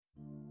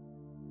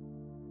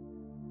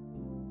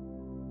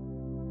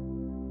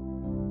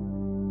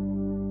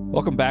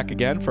Welcome back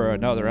again for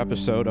another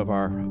episode of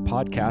our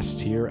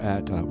podcast here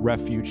at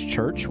Refuge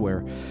Church,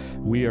 where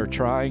we are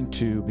trying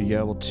to be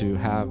able to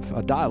have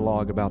a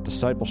dialogue about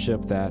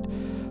discipleship that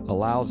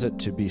allows it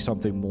to be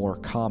something more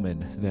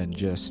common than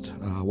just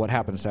what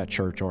happens at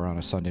church or on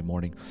a Sunday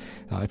morning.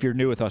 If you're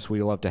new with us,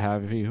 we love to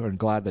have you and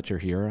glad that you're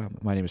here.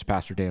 My name is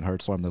Pastor Dan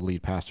Hertzler. I'm the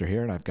lead pastor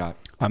here, and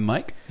I'm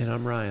Mike. And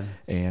I'm Ryan.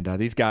 And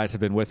these guys have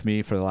been with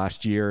me for the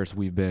last year as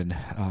we've been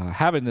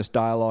having this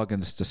dialogue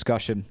and this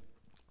discussion.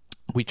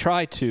 We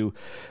try to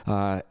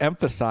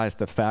emphasize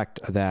the fact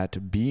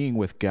that being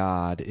with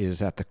God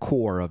is at the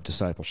core of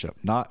discipleship,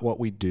 not what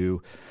we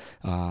do,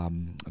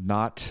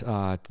 not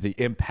the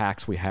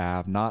impacts we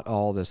have, not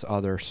all this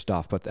other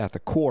stuff, but at the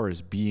core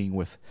is being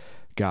with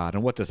God.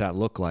 And what does that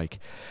look like?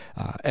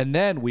 And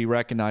then we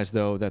recognize,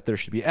 though, that there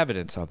should be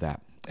evidence of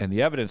that. And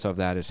the evidence of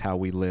that is how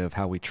we live,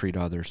 how we treat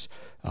others,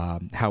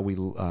 how we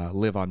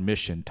live on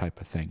mission type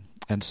of thing.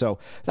 And so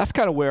that's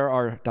kind of where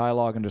our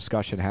dialogue and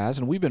discussion has.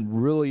 And we've been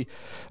really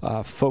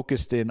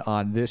focused in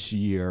on this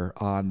year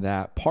on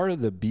that part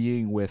of the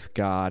being with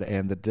God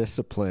and the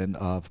discipline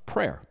of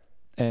prayer.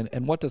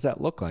 And what does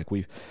that look like?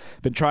 We've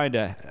been trying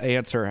to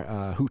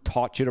answer who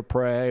taught you to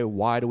pray,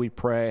 why do we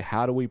pray,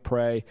 how do we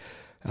pray?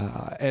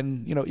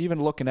 And,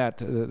 even looking at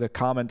the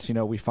comments,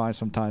 we find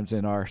sometimes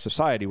in our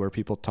society where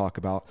people talk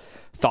about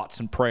thoughts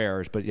and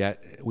prayers, but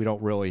yet we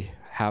don't really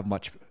have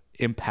much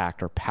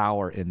impact or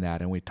power in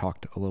that, and we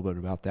talked a little bit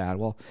about that.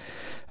 Well,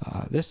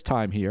 this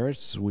time here,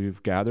 as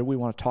we've gathered, we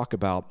want to talk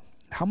about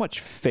how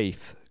much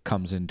faith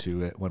comes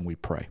into it when we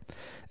pray.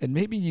 And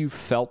maybe you've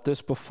felt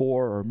this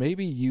before, or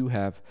maybe you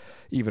have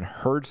even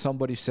heard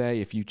somebody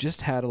say, if you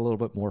just had a little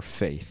bit more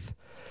faith,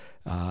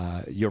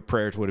 your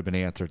prayers would have been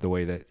answered the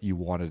way that you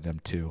wanted them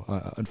to.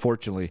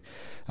 Unfortunately,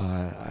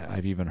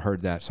 I've even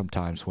heard that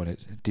sometimes when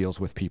it deals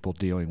with people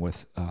dealing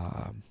with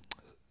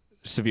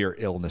severe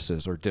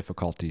illnesses or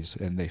difficulties,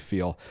 and they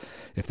feel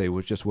if they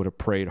would have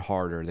prayed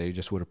harder, they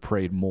just would have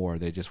prayed more,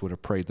 they just would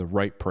have prayed the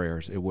right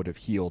prayers, it would have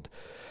healed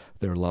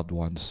their loved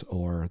ones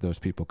or those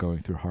people going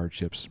through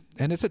hardships.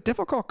 And it's a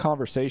difficult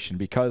conversation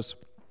because,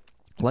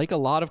 like a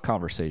lot of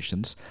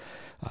conversations,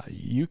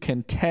 you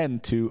can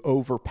tend to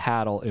over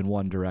paddle in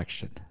one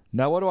direction.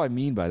 Now, what do I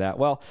mean by that?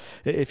 Well,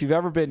 if you've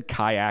ever been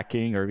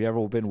kayaking or if you've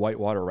ever been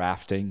whitewater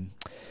rafting,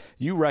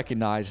 you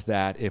recognize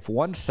that if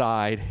one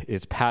side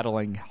is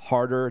paddling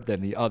harder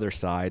than the other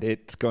side,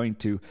 it's going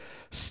to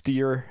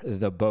steer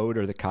the boat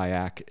or the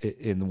kayak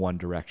in one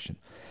direction.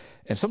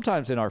 And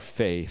sometimes in our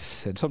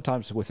faith, and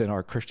sometimes within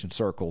our Christian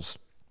circles,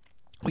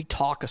 we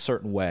talk a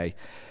certain way,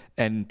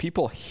 and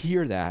people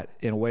hear that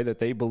in a way that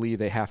they believe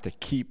they have to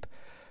keep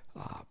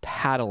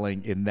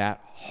paddling in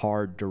that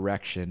hard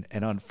direction.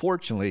 And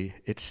unfortunately,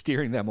 it's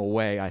steering them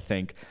away, I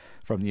think,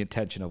 from the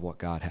intention of what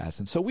God has.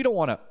 And so we don't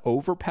want to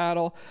over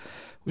paddle.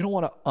 We don't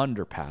want to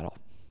under paddle.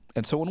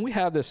 And so when we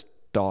have this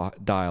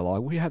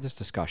dialogue, we have this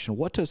discussion,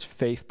 what does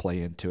faith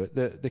play into it?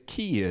 The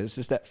key is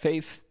that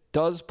faith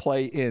does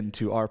play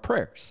into our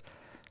prayers.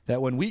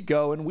 That when we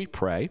go and we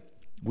pray,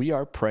 we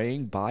are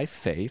praying by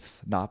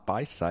faith, not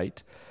by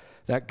sight,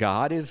 that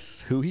God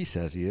is who he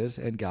says he is,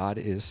 and God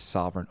is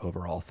sovereign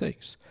over all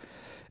things.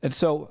 And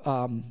so,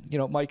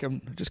 Mike,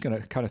 I'm just going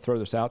to kind of throw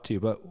this out to you,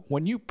 but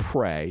when you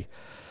pray,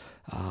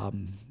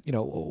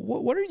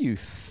 what are you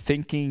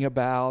thinking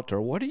about,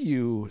 or what are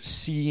you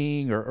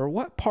seeing, or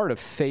what part of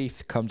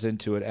faith comes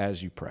into it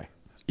as you pray?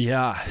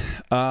 Yeah,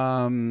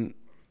 I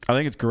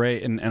think it's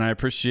great, and I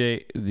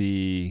appreciate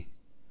the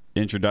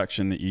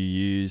introduction that you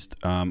used.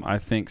 I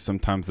think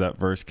sometimes that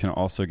verse can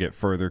also get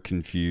further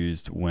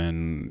confused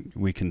when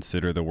we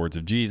consider the words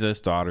of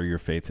Jesus, daughter, your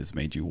faith has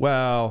made you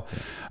well.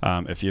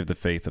 If you have the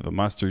faith of a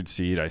mustard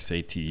seed, I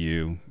say to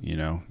you,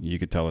 you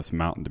could tell this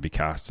mountain to be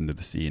cast into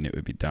the sea and it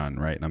would be done,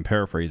 right? And I'm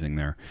paraphrasing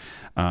there.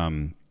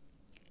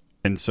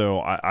 And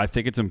so I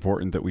think it's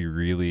important that we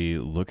really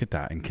look at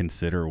that and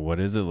consider what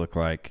does it look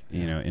like,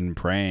 in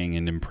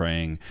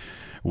praying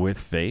with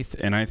faith.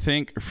 And I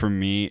think for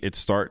me, it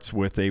starts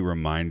with a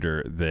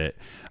reminder that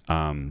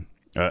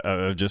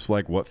just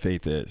like what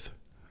faith is.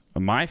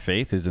 My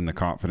faith is in the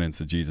confidence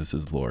that Jesus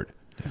is Lord.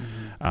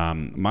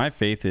 My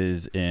faith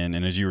is in,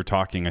 and as you were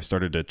talking, I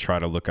started to try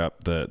to look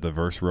up the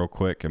verse real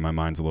quick, and my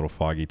mind's a little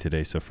foggy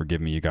today, so forgive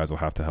me. You guys will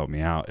have to help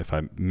me out if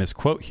I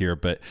misquote here,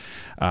 but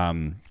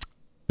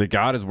that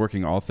God is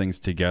working all things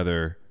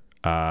together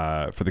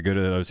for the good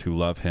of those who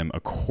love him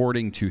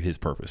according to his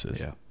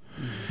purposes. Yeah.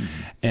 Mm-hmm.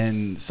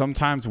 And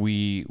sometimes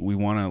we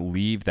want to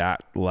leave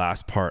that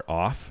last part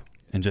off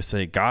and just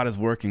say, God is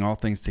working all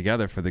things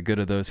together for the good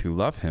of those who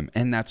love him.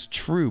 And that's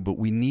true, but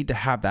we need to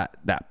have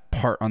that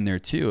part on there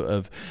too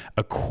of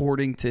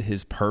according to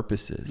his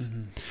purposes,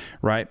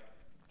 right?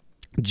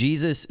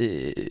 Jesus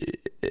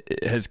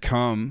has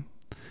come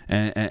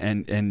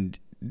and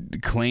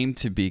claimed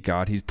to be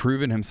God. He's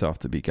proven himself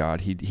to be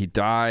God. He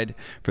died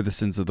for the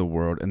sins of the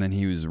world, and then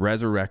he was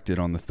resurrected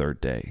on the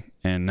third day.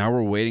 And now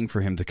we're waiting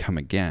for him to come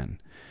again.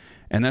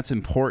 And that's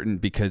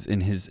important because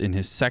in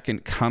his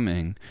second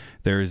coming,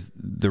 there's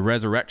the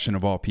resurrection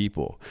of all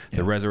people,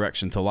 the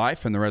resurrection to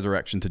life and the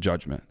resurrection to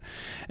judgment.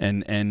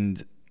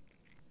 And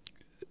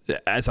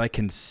as I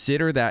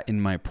consider that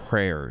in my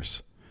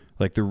prayers,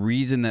 like the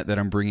reason that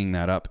I'm bringing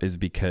that up is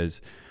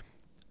because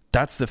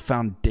that's the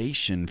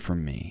foundation for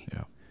me,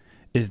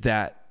 is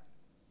that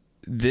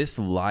this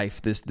life,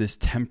 this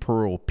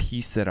temporal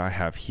peace that I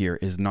have here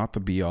is not the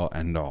be all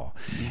end all.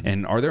 Mm-hmm.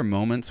 And are there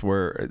moments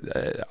where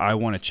I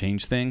want to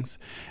change things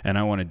and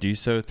I want to do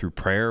so through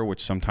prayer,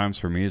 which sometimes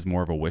for me is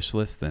more of a wish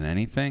list than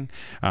anything,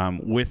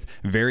 with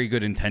very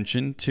good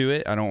intention to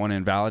it. I don't want to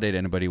invalidate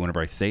anybody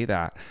whenever I say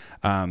that.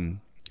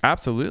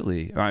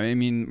 Absolutely. I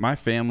mean, my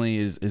family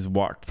is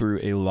walked through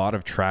a lot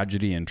of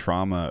tragedy and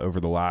trauma over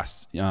the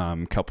last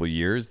couple of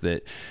years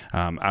that,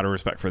 out of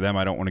respect for them,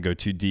 I don't want to go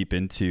too deep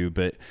into,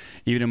 but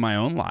even in my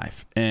own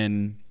life.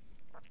 And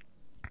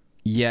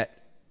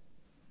yet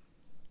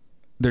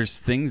there's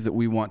things that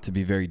we want to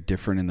be very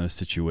different in those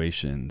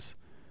situations.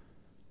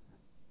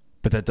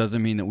 But that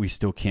doesn't mean that we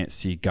still can't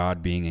see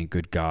God being a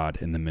good God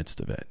in the midst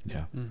of it.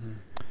 Yeah. Mm-hmm.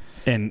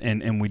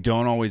 And we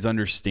don't always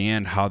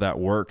understand how that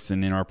works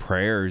and in our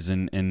prayers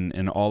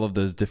and all of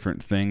those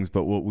different things.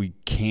 But what we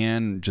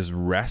can just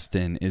rest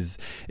in is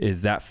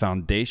that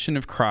foundation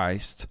of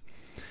Christ,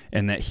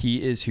 and that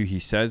he is who he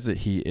says that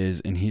he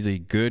is. And he's a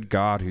good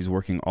God who's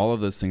working all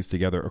of those things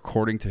together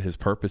according to his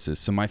purposes.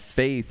 So my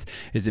faith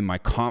is in my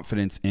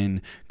confidence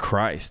in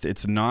Christ.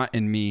 It's not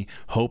in me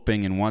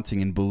hoping and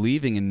wanting and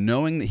believing and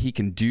knowing that he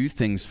can do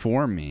things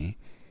for me.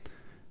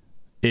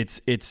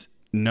 It's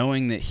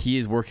knowing that he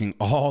is working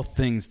all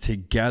things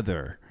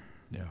together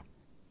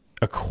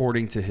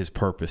according to his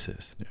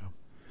purposes.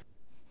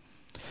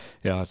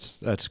 Yeah,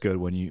 that's good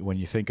when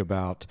you think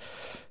about,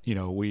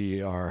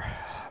 we are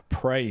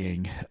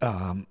praying,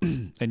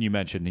 and you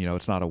mentioned,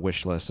 it's not a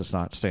wish list, it's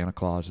not Santa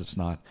Claus, it's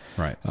not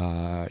right.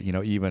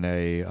 Even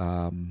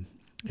a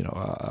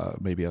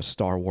maybe a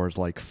Star Wars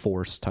like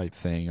force type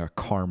thing, a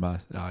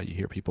karma. You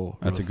hear people.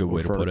 That's a good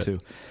way to put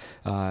it.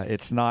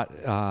 It's not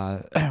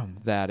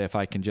that if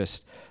I can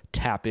just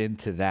tap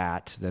into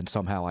that, then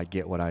somehow I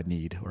get what I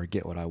need or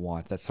get what I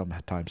want. That's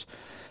sometimes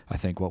I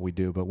think what we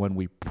do. But when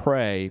we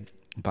pray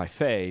by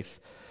faith,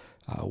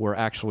 we're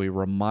actually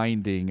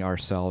reminding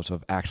ourselves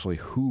of actually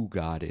who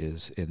God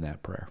is in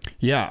that prayer.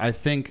 Yeah, I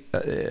think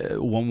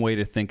one way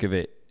to think of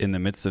it in the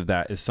midst of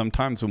that is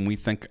sometimes when we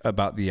think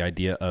about the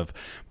idea of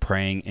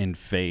praying in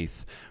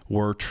faith,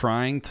 we're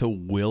trying to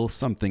will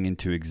something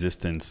into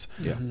existence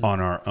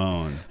on our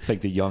own. I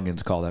think the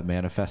youngins call that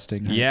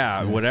manifesting.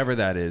 Yeah, whatever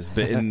that is.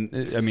 But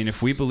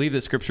if we believe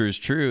that Scripture is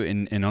true,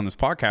 and on this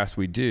podcast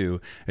we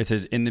do, it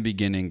says, in the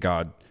beginning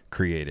God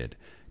created.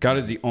 God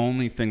is the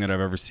only thing that I've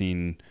ever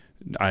seen.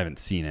 I haven't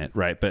seen it,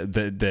 right? But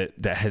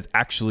that has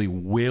actually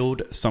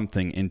willed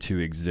something into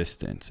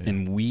existence.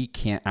 And we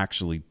can't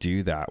actually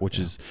do that, which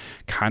is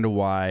kind of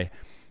why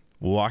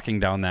walking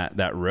down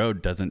that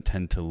road doesn't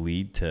tend to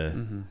lead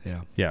to...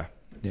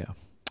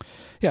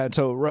 Yeah, and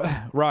so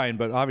Ryan,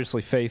 but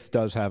obviously faith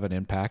does have an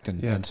impact,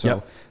 and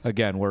so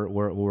again,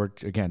 we're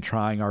again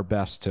trying our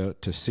best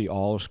to see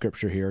all of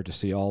Scripture here, to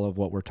see all of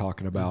what we're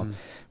talking about.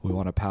 Mm-hmm. We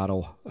want to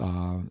paddle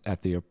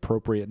at the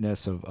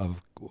appropriateness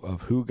of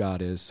who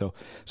God is. So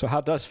how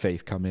does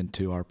faith come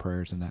into our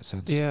prayers in that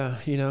sense? Yeah,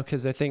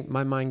 because I think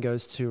my mind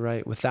goes to,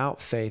 right,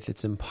 without faith,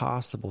 it's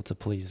impossible to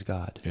please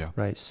God. Yeah.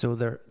 Right. So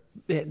there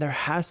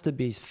has to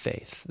be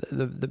faith.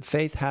 The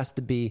faith has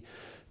to be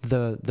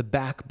the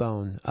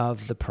backbone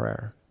of the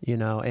prayer,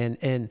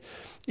 and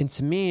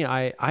to me,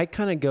 I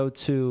kind of go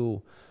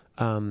to,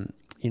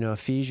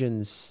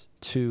 Ephesians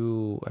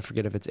 2, I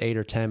forget if it's 8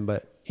 or 10,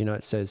 but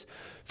it says,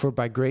 for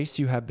by grace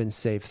you have been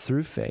saved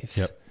through faith.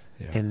 Yep.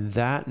 Yeah. And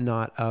that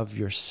not of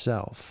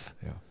yourself.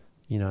 Yeah.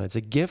 It's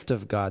a gift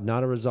of God,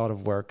 not a result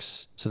of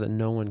works, so that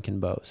no one can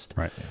boast.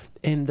 Right.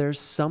 Yeah. And there's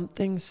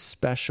something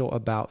special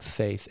about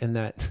faith in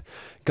that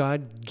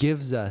God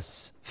gives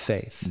us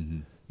faith.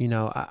 Mm-hmm.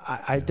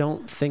 I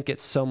don't think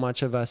it's so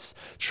much of us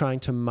trying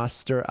to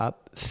muster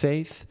up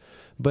faith,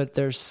 but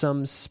there's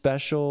some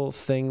special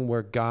thing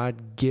where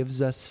God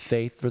gives us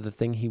faith for the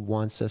thing he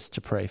wants us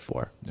to pray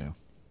for. Yeah.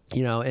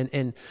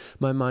 And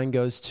my mind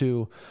goes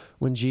to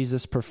when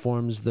Jesus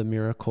performs the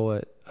miracle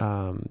at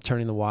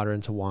turning the water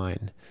into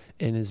wine,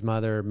 and his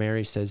mother,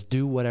 Mary, says,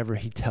 do whatever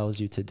he tells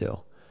you to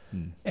do.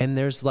 And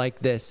there's like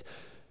this,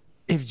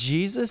 if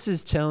Jesus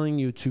is telling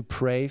you to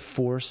pray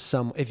for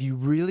if you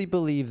really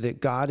believe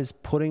that God is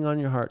putting on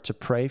your heart to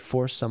pray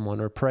for someone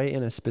or pray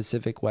in a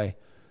specific way,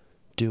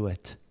 do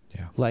it.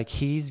 Yeah. Like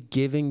he's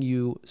giving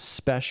you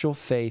special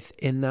faith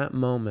in that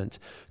moment,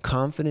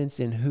 confidence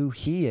in who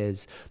he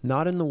is,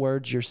 not in the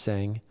words you're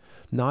saying,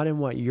 not in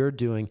what you're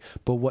doing,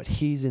 but what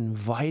he's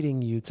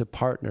inviting you to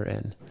partner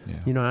in. Yeah.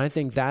 And I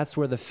think that's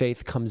where the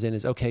faith comes in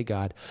is, okay,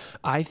 God,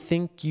 I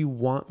think you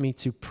want me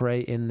to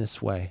pray in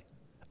this way.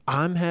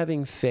 I'm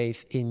having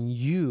faith in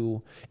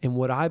you, in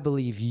what I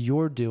believe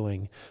you're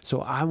doing.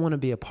 So I want to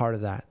be a part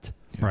of that.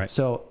 Right.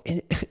 So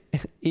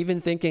even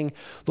thinking,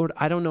 Lord,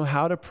 I don't know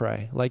how to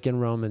pray, like in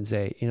Romans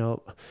 8,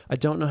 I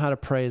don't know how to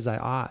pray as I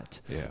ought.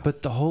 Yeah.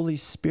 But the Holy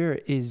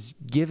Spirit is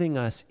giving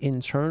us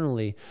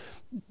internally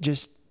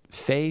just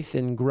faith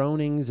and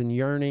groanings and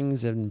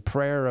yearnings and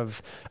prayer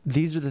of,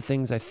 these are the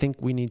things I think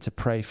we need to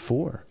pray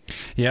for.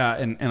 Yeah,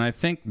 and I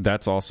think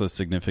that's also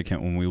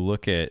significant when we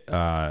look at,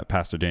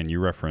 Pastor Dan, you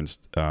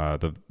referenced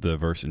the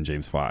verse in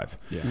James 5.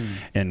 Yeah.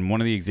 And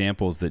one of the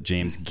examples that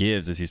James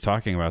gives as he's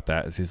talking about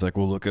that is he's like,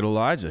 well, look at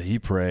Elijah. He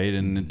prayed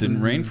and it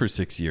didn't rain for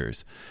 6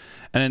 years.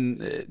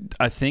 And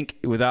I think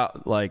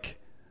without like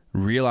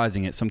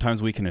realizing it,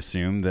 sometimes we can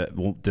assume that,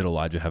 well, did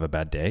Elijah have a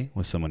bad day?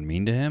 Was someone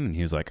mean to him? And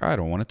he was like, I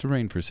don't want it to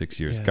rain for 6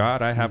 years. Yeah.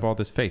 God, I have all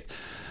this faith.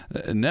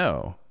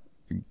 No.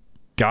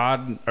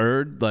 God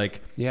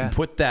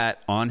put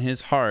that on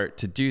his heart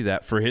to do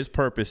that for his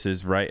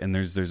purposes, right? And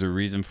there's a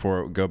reason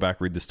for it. Go back,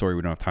 read the story.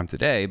 We don't have time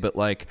today. But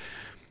like,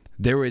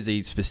 there was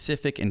a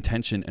specific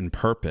intention and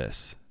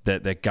purpose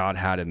that God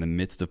had in the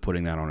midst of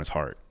putting that on his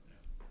heart.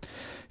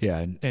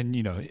 Yeah, and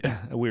you know,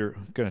 we're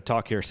going to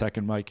talk here a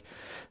second, Mike,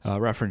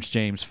 reference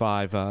James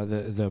 5,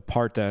 the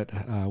part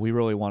that we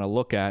really want to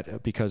look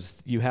at,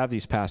 because you have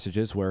these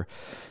passages where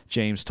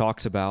James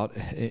talks about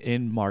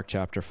in James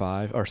chapter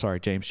 5,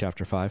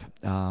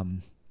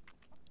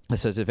 it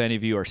says, if any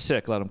of you are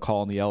sick, let him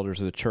call on the elders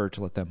of the church,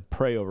 let them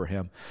pray over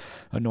him,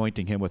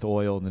 anointing him with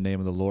oil in the name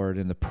of the Lord.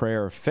 And the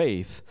prayer of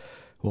faith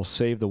will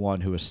save the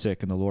one who is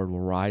sick, and the Lord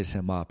will rise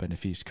him up. And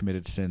if he's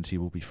committed sins, he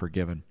will be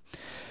forgiven.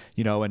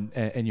 You know,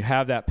 and you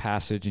have that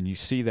passage and you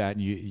see that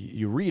and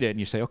you read it and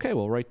you say, okay,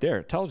 well, right there,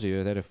 it tells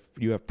you that if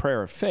you have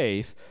prayer of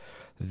faith,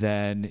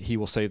 then he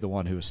will save the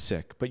one who is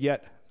sick. But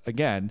yet,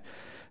 again,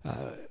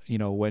 you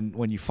know,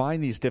 when you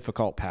find these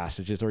difficult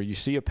passages, or you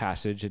see a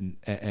passage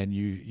and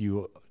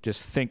you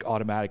just think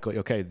automatically,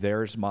 okay,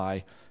 there's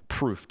my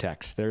proof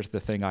text. There's the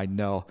thing I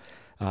know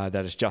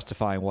that is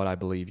justifying what I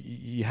believe.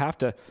 You have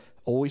to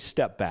always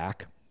step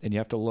back and you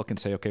have to look and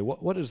say, okay,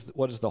 what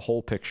does the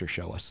whole picture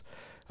show us?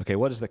 Okay,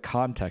 what is the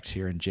context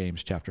here in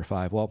James chapter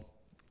 5? Well,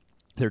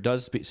 there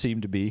does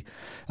seem to be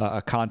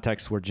a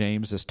context where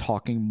James is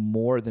talking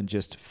more than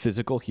just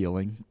physical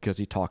healing, because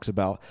he talks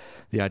about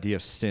the idea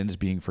of sins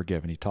being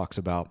forgiven. He talks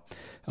about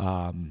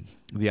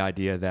the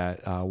idea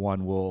that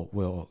one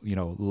will, you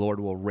know, the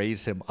Lord will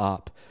raise him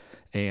up.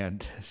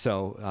 And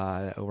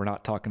so we're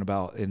not talking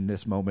about in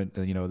this moment,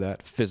 you know,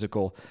 that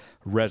physical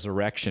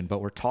resurrection, but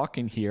we're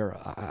talking here,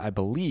 I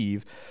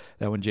believe,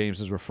 that when James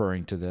is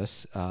referring to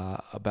this,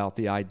 about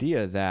the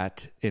idea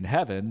that in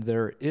heaven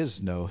there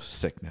is no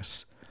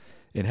sickness.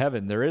 In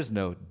heaven there is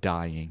no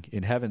dying.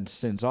 In heaven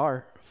sins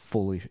are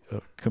fully,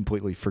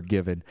 completely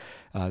forgiven.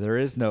 There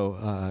is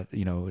no,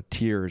 you know,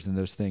 tears and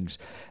those things.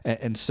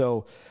 And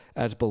so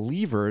as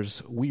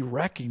believers, we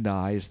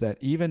recognize that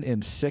even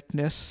in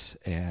sickness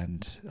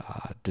and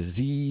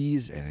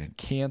disease and in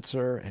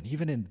cancer and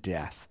even in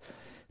death,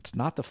 it's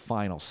not the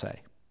final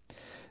say.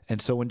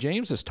 And so when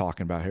James is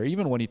talking about here,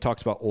 even when he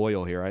talks about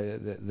oil here,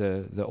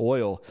 the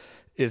oil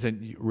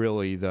isn't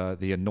really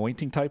the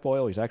anointing type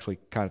oil. He's actually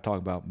kind of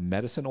talking about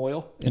medicine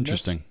oil.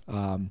 Interesting.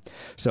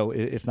 So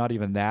it's not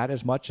even that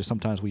as much as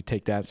sometimes we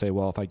take that and say,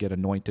 well, if I get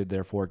anointed,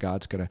 therefore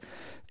God's going to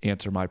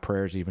answer my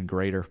prayers even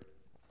greater.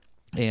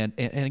 And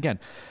again,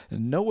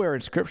 nowhere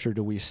in Scripture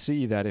do we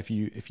see that if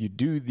you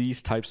do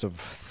these types of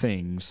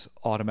things,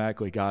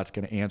 automatically God's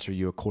going to answer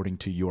you according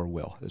to your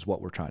will, is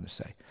what we're trying to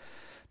say.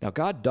 Now,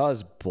 God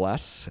does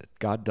bless,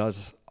 God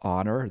does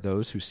honor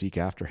those who seek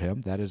after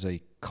him. That is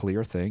a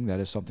clear thing.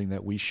 That is something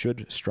that we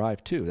should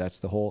strive to. That's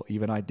the whole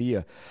even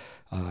idea.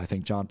 I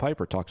think John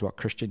Piper talks about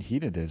Christian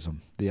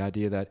hedonism, the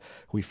idea that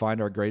we find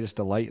our greatest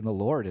delight in the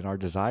Lord and our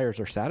desires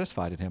are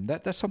satisfied in him.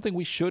 That's something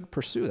we should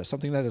pursue. That's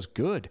something that is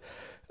good.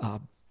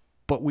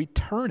 But we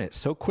turn it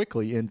so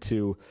quickly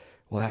into,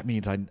 well, that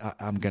means I'm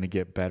going to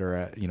get better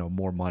at, you know,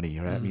 more money,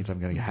 or that means I'm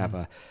going to have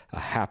a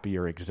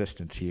happier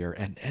existence here.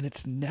 And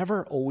it's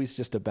never always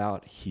just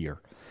about here.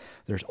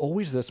 There's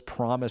always this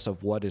promise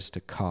of what is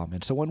to come.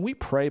 And so when we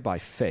pray by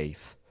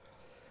faith,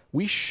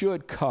 we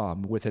should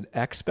come with an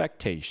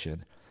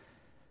expectation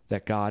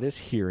that God is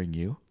hearing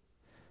you,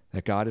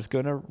 that God is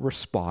going to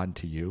respond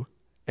to you,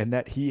 and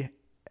that he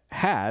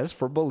has,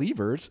 for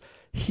believers,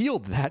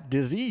 healed that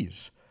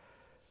disease.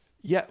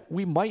 Yet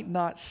we might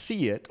not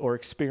see it or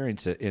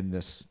experience it in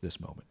this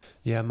moment.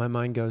 Yeah, my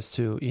mind goes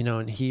to, you know,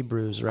 in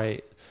Hebrews,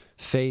 right?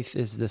 Faith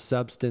is the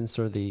substance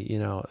or the, you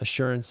know,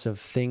 assurance of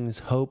things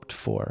hoped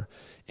for.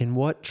 And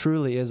what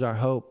truly is our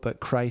hope but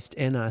Christ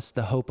in us,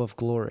 the hope of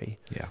glory?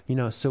 Yeah. You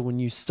know, so when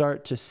you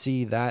start to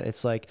see that,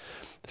 it's like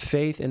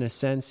faith, in a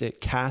sense, it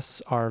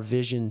casts our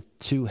vision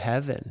to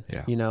heaven.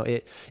 Yeah. You know,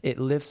 it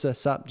lifts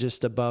us up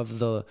just above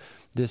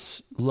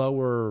this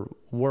lower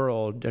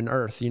world and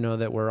earth, you know,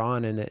 that we're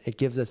on. And it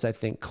gives us, I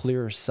think,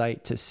 clearer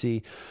sight to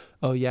see,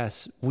 oh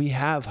yes, we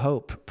have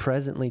hope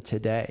presently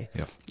today.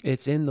 Yeah.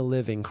 It's in the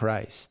living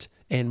Christ.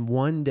 And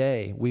one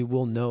day we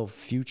will know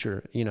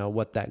future,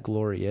 what that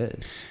glory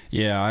is.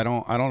 Yeah, I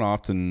don't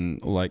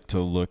often like to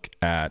look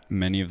at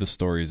many of the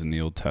stories in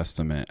the Old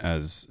Testament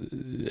as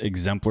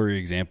exemplary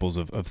examples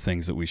of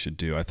things that we should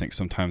do. I think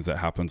sometimes that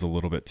happens a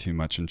little bit too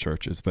much in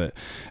churches. But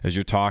as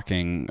you're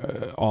talking,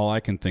 all I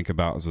can think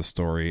about is a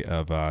story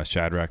of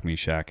Shadrach,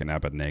 Meshach, and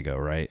Abednego,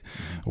 right?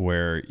 Mm-hmm.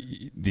 Where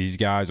these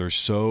guys are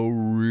so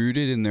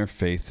rooted in their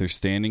faith. They're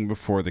standing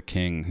before the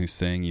king who's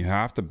saying, you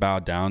have to bow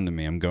down to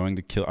me. I'm going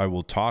to kill. I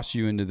will toss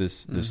you into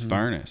this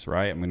furnace,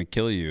 right? I'm going to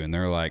kill you. And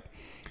they're like,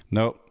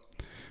 nope,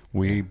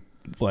 we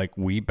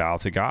bow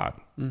to God.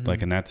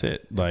 And that's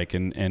it.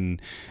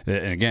 And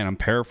again, I'm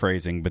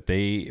paraphrasing, but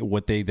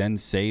what they then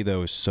say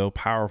though is so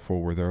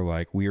powerful, where they're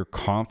like, we are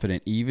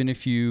confident, even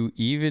if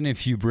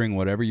you bring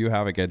whatever you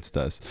have against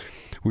us,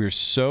 we are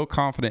so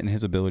confident in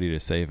his ability to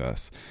save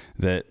us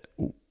that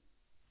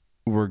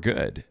we're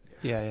good.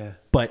 Yeah.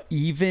 But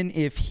even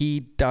if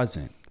he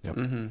doesn't,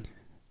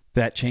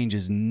 that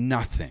changes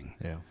nothing.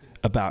 Yeah.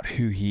 About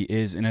who he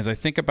is. And as I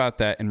think about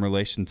that in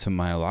relation to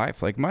my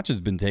life, like, much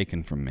has been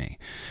taken from me,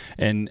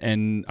 and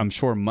I'm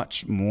sure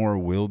much more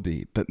will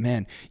be. But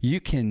man, you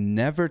can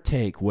never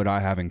take what I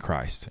have in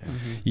Christ.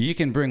 You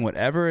can bring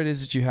whatever it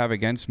is that you have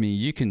against me.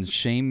 You can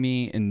shame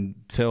me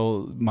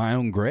until my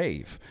own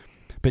grave,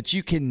 but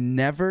you can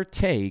never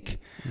take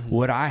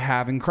what I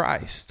have in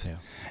Christ. Yeah.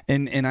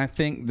 And I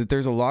think that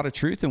there's a lot of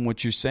truth in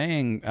what you're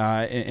saying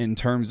in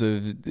terms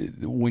of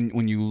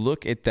when you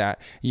look at that,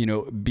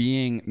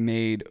 being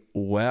made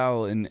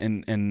well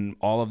and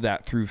all of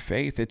that through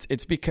faith.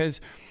 It's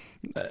because,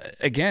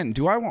 again,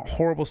 do I want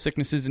horrible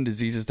sicknesses and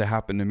diseases to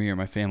happen to me or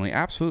my family?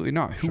 Absolutely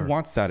not. Who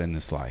wants that in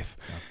this life?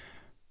 Yeah.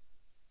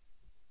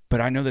 But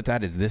I know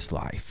that is this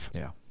life.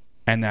 Yeah.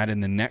 And that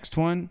in the next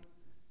one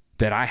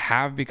that I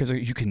have, because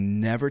you can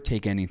never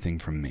take anything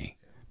from me.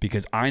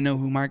 Because I know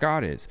who my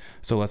God is.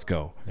 So let's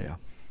go. Yeah.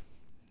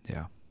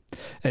 Yeah.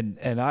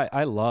 And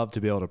I love to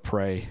be able to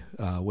pray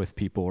with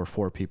people or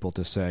for people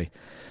to say,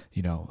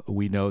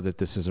 we know that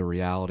this is a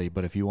reality,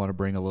 but if you want to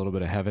bring a little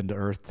bit of heaven to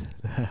earth,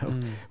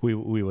 we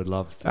would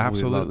love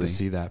to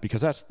see that,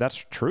 because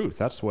that's truth.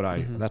 That's what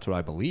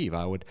I believe.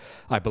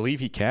 I believe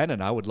he can,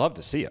 and I would love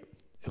to see it.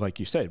 Like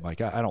you said,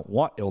 Mike, I don't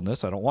want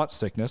illness. I don't want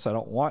sickness. I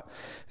don't want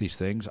these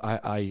things.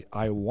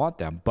 I want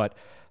them, but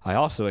I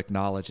also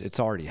acknowledge it's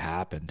already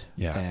happened.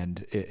 Yeah.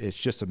 And it's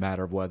just a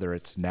matter of whether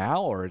it's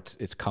now or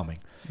it's coming.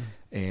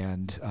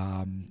 And,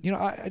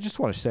 I just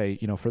want to say,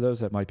 for those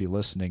that might be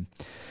listening,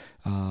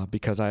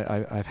 because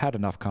I've had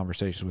enough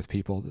conversations with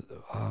people,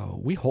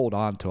 we hold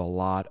on to a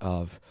lot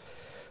of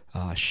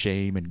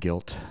shame and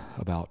guilt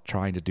about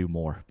trying to do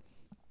more.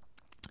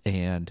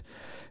 And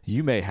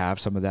you may have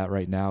some of that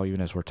right now,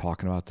 even as we're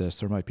talking about this.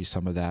 There might be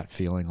some of that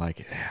feeling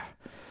like,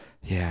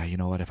 yeah, you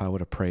know what, if I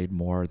would have prayed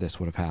more, this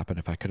would have happened.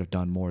 If I could have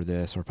done more of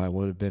this, or if I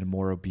would have been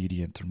more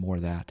obedient or more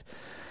of that.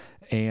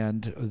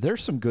 And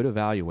there's some good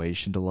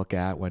evaluation to look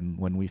at when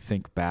we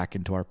think back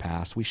into our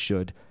past. We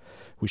should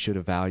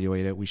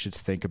evaluate it. We should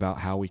think about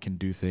how we can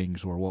do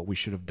things or what we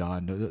should have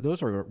done.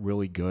 Those are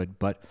really good.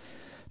 But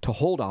to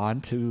hold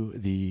on to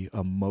the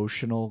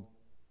emotional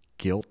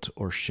guilt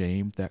or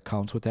shame that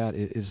comes with that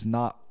is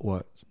not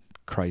what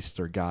Christ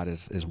or God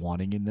is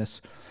wanting in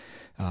this.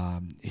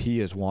 He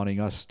is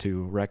wanting us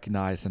to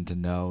recognize and to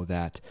know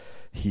that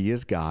he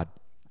is God.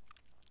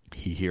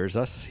 He hears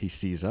us. He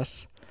sees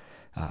us.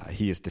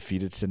 He has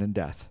defeated sin and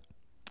death,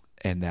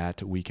 and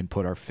that we can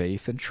put our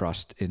faith and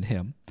trust in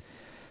him.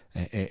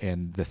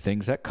 And the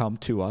things that come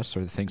to us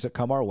or the things that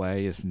come our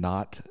way is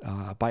not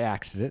by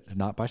accident,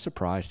 not by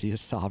surprise. He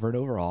is sovereign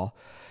over all,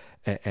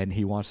 and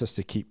he wants us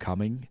to keep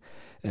coming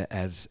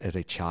as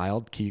a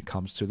child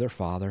comes to their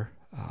father,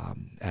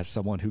 as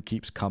someone who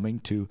keeps coming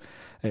to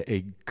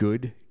a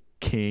good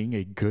king,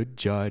 a good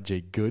judge,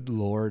 a good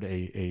Lord,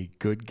 a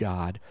good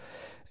God,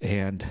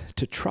 and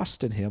to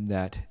trust in him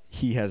that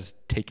he has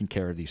taken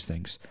care of these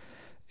things.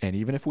 And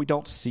even if we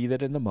don't see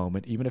that in the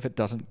moment, even if it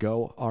doesn't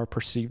go our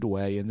perceived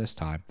way in this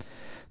time,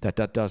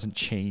 that doesn't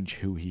change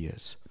who he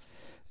is.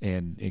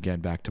 And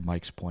again, back to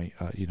Mike's point,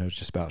 it's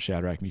just about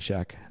Shadrach,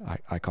 Meshach.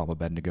 I call him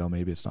Abednego.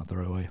 Maybe it's not the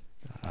right way.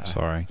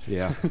 Sorry.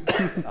 Yeah.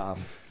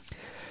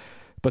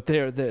 But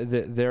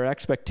their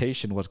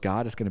expectation was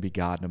God is going to be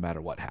God no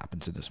matter what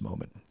happens in this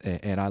moment.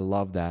 And I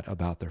love that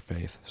about their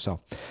faith. So,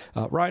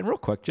 Ryan, real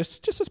quick,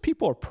 just as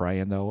people are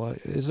praying, though,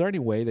 is there any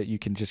way that you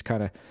can just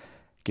kind of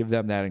give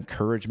them that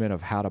encouragement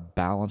of how to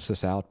balance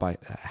this out by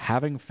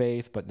having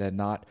faith, but then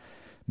not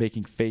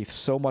making faith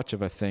so much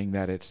of a thing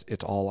that it's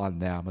all on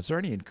them? Is there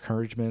any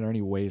encouragement or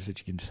any ways that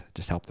you can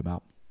just help them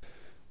out?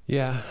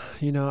 Yeah.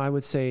 I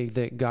would say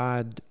that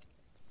God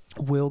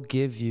will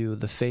give you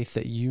the faith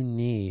that you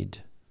need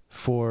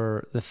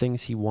for the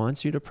things he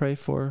wants you to pray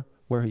for,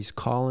 where he's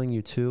calling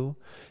you to,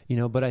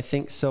 but I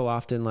think so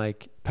often,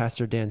 like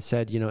Pastor Dan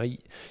said,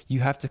 you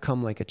have to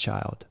come like a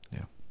child.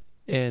 Yeah.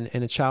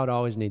 And a child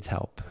always needs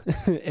help.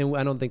 And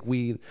I don't think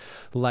we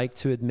like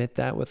to admit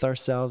that with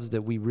ourselves,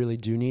 that we really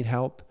do need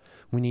help.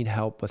 We need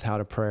help with how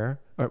to prayer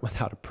or with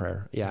how to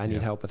prayer. Yeah, I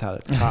need help with how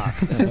to talk.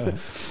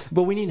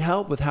 But we need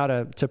help with how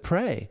to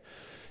pray.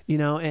 You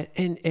know,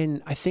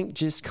 and I think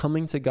just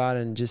coming to God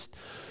and just,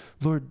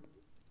 Lord,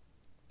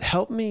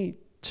 help me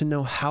to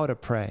know how to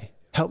pray.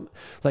 Help,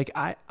 like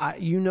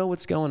you know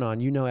what's going on.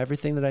 You know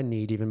everything that I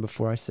need even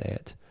before I say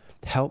it.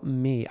 Help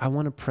me. I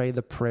want to pray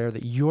the prayer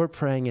that you're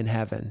praying in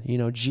heaven. You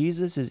know,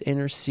 Jesus is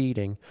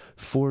interceding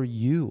for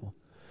you,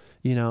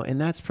 you know,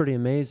 and that's pretty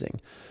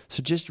amazing.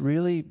 So just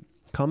really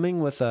coming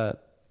with a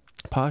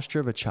posture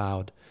of a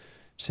child,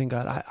 saying,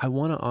 God, I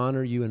want to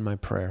honor you in my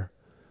prayer.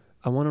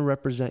 I want to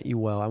represent you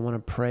well. I want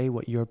to pray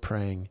what you're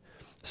praying.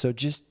 So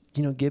just,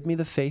 you know, give me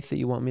the faith that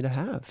you want me to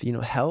have. You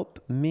know, help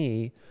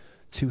me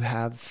to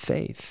have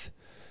faith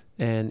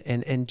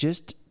and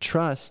just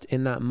trust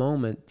in that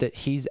moment that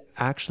he's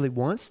actually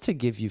wants to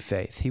give you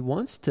faith. He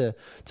wants to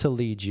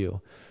lead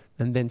you.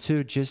 And then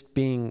too, just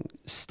being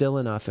still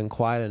enough and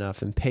quiet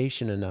enough and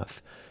patient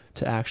enough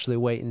to actually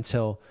wait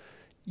until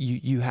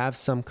you have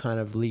some kind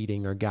of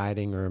leading or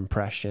guiding or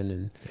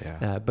impression.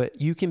 And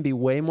but you can be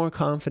way more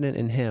confident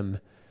in him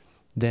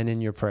than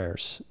in your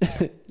prayers.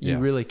 You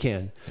really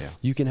can. Yeah.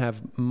 You can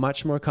have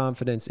much more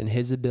confidence in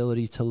his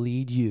ability to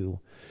lead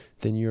you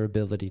than your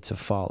ability to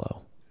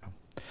follow.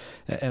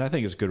 And I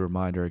think it's a good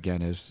reminder,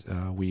 again, is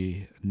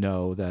we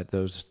know that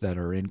those that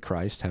are in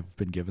Christ have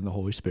been given the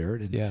Holy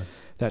Spirit. And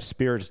that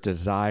Spirit's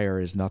desire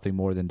is nothing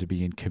more than to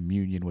be in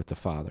communion with the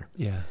Father.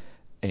 Yeah.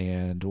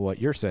 And what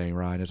you're saying,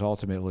 Ryan, is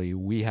ultimately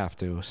we have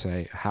to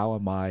say, how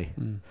am I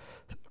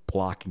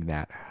blocking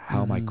that?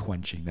 How am I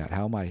quenching that?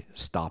 How am I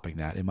stopping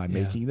that? Am I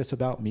making this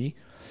about me?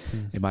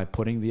 Am I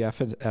putting the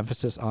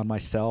emphasis on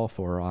myself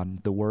or on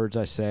the words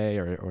I say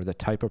or the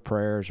type of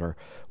prayers or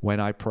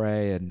when I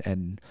pray?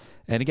 And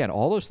again,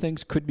 all those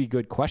things could be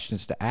good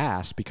questions to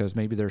ask because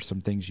maybe there's some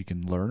things you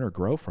can learn or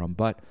grow from.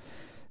 But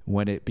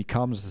when it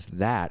becomes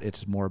that,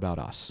 it's more about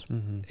us.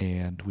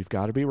 And we've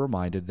got to be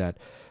reminded that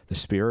the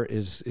Spirit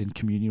is in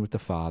communion with the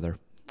Father.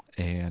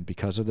 And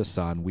because of the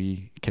Son,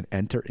 we can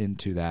enter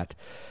into that.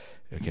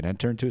 We can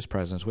enter into his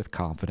presence with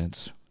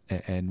confidence.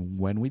 And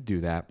when we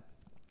do that,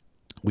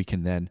 we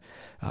can then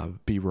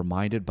be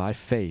reminded by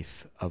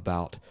faith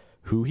about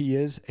who he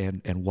is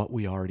and what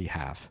we already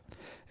have.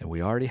 And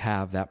we already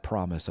have that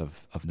promise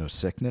of no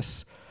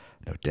sickness,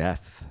 no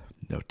death,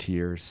 no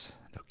tears,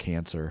 no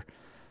cancer,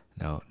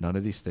 none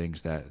of these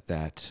things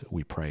that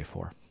we pray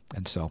for.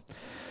 And so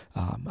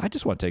I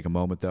just want to take a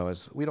moment, though,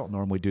 as we don't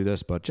normally do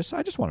this, but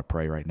I just want to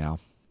pray right now.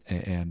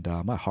 And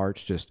my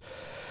heart's just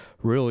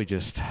really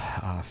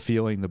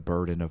feeling the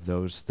burden of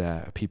those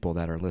people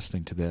that are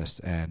listening to this,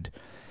 and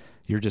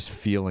you're just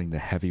feeling the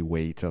heavy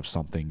weight of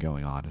something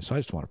going on. And so I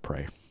just want to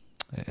pray.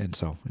 And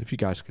so if you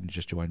guys can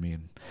just join me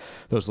and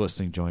those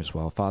listening join as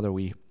well. Father,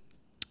 we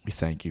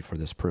thank you for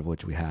this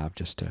privilege we have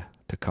just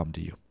to come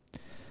to you.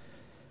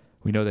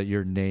 We know that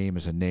your name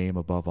is a name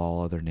above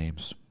all other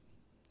names.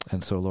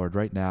 And so, Lord,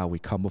 right now we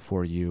come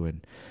before you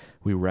and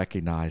we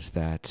recognize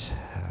that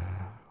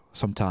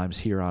sometimes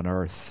here on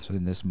earth,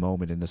 in this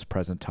moment, in this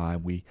present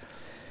time, we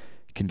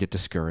can get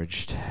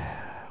discouraged.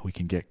 We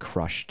can get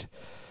crushed.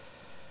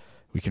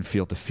 We can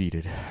feel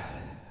defeated.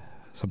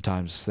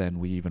 Sometimes then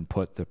we even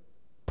put the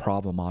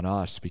problem on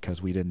us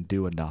because we didn't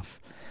do enough.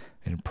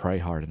 We didn't pray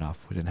hard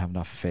enough. We didn't have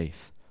enough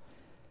faith.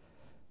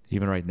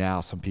 Even right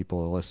now, some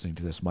people listening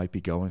to this might be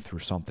going through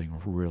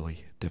something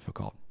really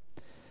difficult.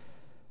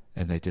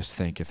 And they just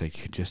think if they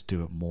could just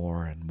do it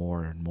more and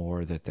more and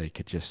more, that they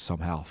could just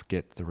somehow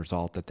get the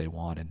result that they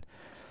want. And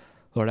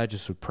Lord, I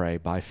just would pray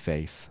by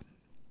faith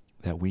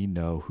that we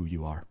know who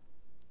you are.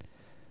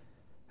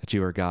 That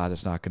you are God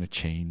that's not going to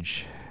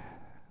change.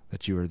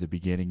 That you are the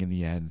beginning and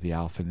the end, the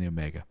Alpha and the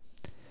Omega.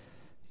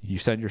 You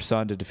sent your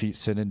Son to defeat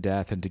sin and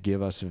death and to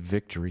give us a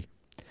victory.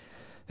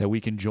 That we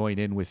can join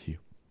in with you.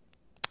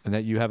 And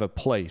that you have a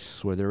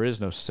place where there is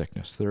no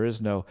sickness, there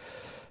is no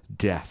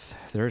death,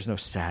 there is no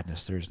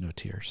sadness, there is no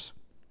tears.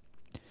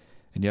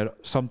 And yet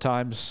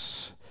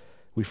sometimes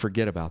we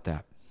forget about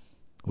that.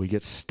 We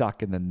get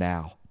stuck in the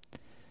now.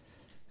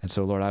 And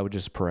so, Lord, I would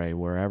just pray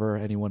wherever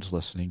anyone's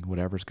listening,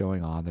 whatever's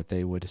going on, that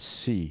they would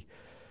see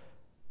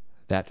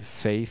that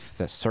faith,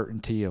 that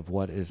certainty of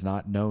what is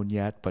not known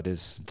yet, but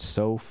is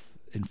so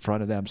in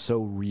front of them, so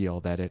real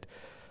that it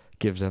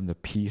gives them the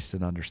peace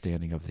and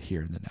understanding of the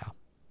here and the now.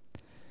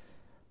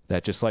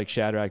 That just like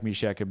Shadrach,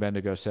 Meshach, and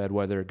Abednego said,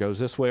 whether it goes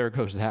this way or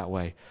goes that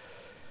way,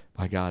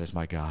 my God is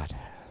my God.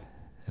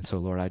 And so,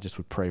 Lord, I just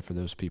would pray for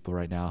those people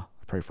right now.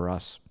 I pray for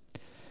us.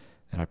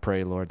 And I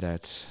pray, Lord,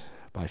 that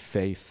by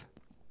faith,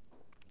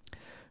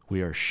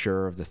 we are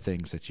sure of the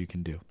things that you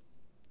can do.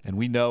 And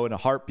we know in a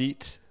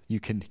heartbeat, you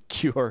can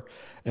cure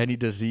any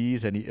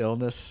disease, any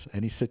illness,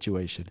 any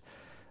situation.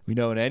 We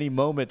know in any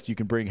moment you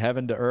can bring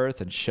heaven to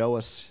earth and show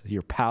us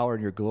your power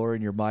and your glory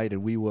and your might,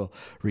 and we will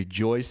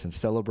rejoice and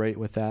celebrate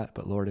with that.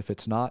 But Lord, if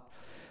it's not,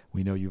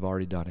 we know you've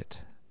already done it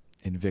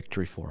in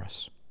victory for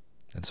us.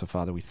 And so,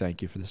 Father, we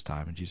thank you for this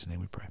time. In Jesus' name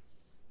we pray.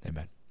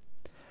 Amen.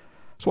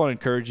 Just want to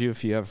encourage you,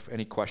 if you have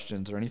any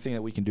questions or anything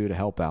that we can do to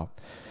help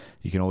out,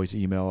 you can always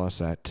email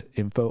us at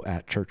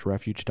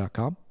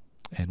info@churchrefuge.com.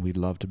 And we'd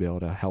love to be able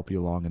to help you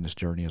along in this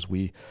journey as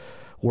we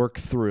work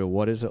through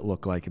what does it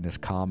look like in this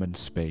common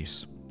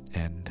space,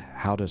 and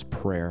how does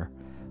prayer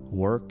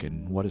work,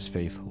 and what does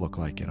faith look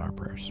like in our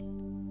prayers.